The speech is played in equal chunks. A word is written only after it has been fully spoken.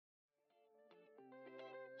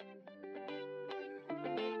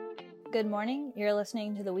Good morning, you're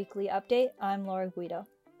listening to the Weekly Update. I'm Laura Guido.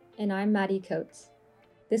 And I'm Maddie Coates.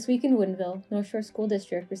 This week in Woodinville, North Shore School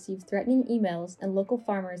District received threatening emails and local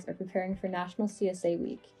farmers are preparing for National CSA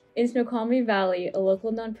Week. In Snoqualmie Valley, a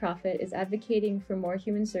local nonprofit is advocating for more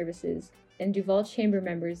human services, and Duval Chamber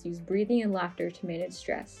members use breathing and laughter to manage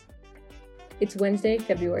stress. It's Wednesday,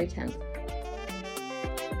 February 10th.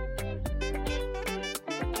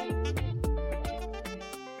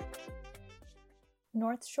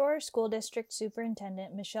 North Shore School District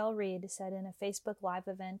Superintendent Michelle Reed said in a Facebook Live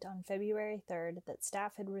event on February 3rd that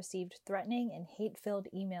staff had received threatening and hate-filled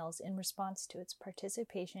emails in response to its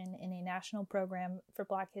participation in a national program for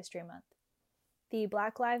Black History Month. The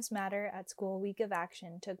Black Lives Matter at School Week of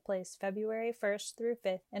Action took place February 1st through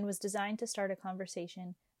 5th and was designed to start a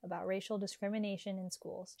conversation about racial discrimination in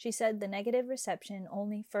schools. She said the negative reception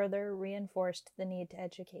only further reinforced the need to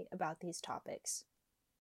educate about these topics.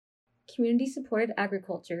 Community-supported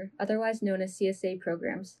agriculture, otherwise known as CSA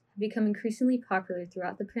programs, have become increasingly popular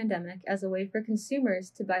throughout the pandemic as a way for consumers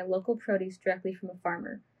to buy local produce directly from a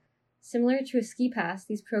farmer. Similar to a ski pass,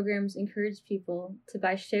 these programs encourage people to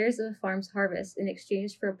buy shares of a farm's harvest in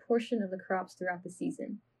exchange for a portion of the crops throughout the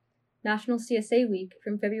season. National CSA Week,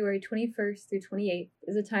 from February 21st through 28th,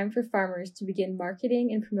 is a time for farmers to begin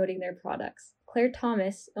marketing and promoting their products. Claire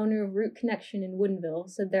Thomas, owner of Root Connection in Woodinville,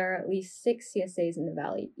 said there are at least 6 CSAs in the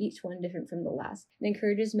valley, each one different from the last, and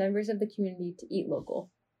encourages members of the community to eat local.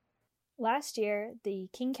 Last year, the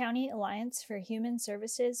King County Alliance for Human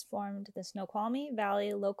Services formed the Snoqualmie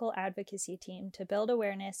Valley Local Advocacy Team to build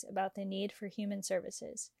awareness about the need for human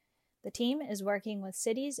services. The team is working with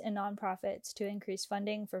cities and nonprofits to increase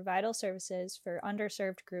funding for vital services for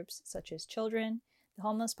underserved groups such as children, the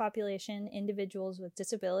homeless population, individuals with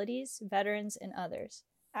disabilities, veterans, and others.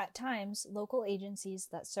 At times, local agencies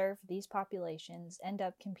that serve these populations end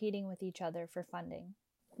up competing with each other for funding.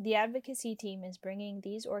 The advocacy team is bringing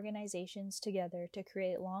these organizations together to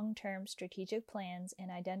create long-term strategic plans and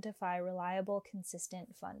identify reliable,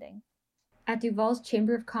 consistent funding. At Duval's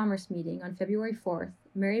Chamber of Commerce meeting on February 4th,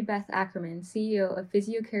 Mary Beth Ackerman, CEO of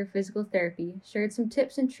PhysioCare Physical Therapy, shared some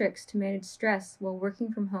tips and tricks to manage stress while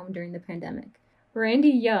working from home during the pandemic. Randy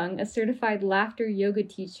Young, a certified laughter yoga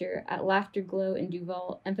teacher at Laughter Glow in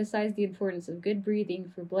Duval, emphasized the importance of good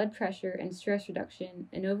breathing for blood pressure and stress reduction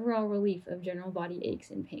and overall relief of general body aches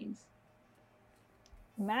and pains.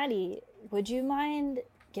 Maddie, would you mind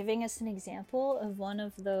giving us an example of one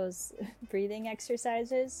of those breathing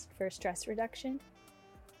exercises for stress reduction?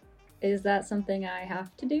 Is that something I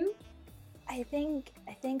have to do? I think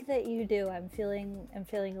that you do. I'm feeling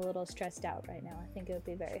a little stressed out right now. I think it would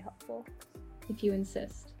be very helpful. If you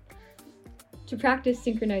insist. To practice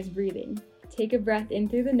synchronized breathing, take a breath in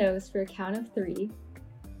through the nose for a count of 3.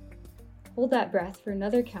 Hold that breath for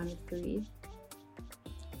another count of 3.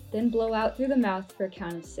 Then blow out through the mouth for a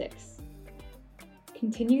count of 6.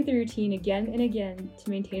 Continue the routine again and again to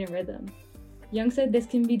maintain a rhythm. Young said this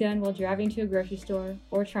can be done while driving to a grocery store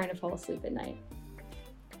or trying to fall asleep at night.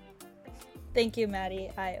 Thank you,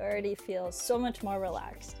 Maddie. I already feel so much more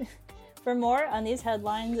relaxed. For more on these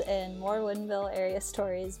headlines and more Woodinville area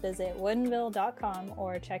stories, visit woodinville.com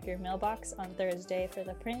or check your mailbox on Thursday for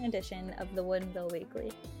the print edition of the Woodinville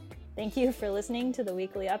Weekly. Thank you for listening to the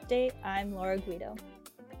Weekly Update. I'm Laura Guido.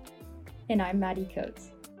 And I'm Maddie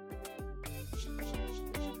Coates.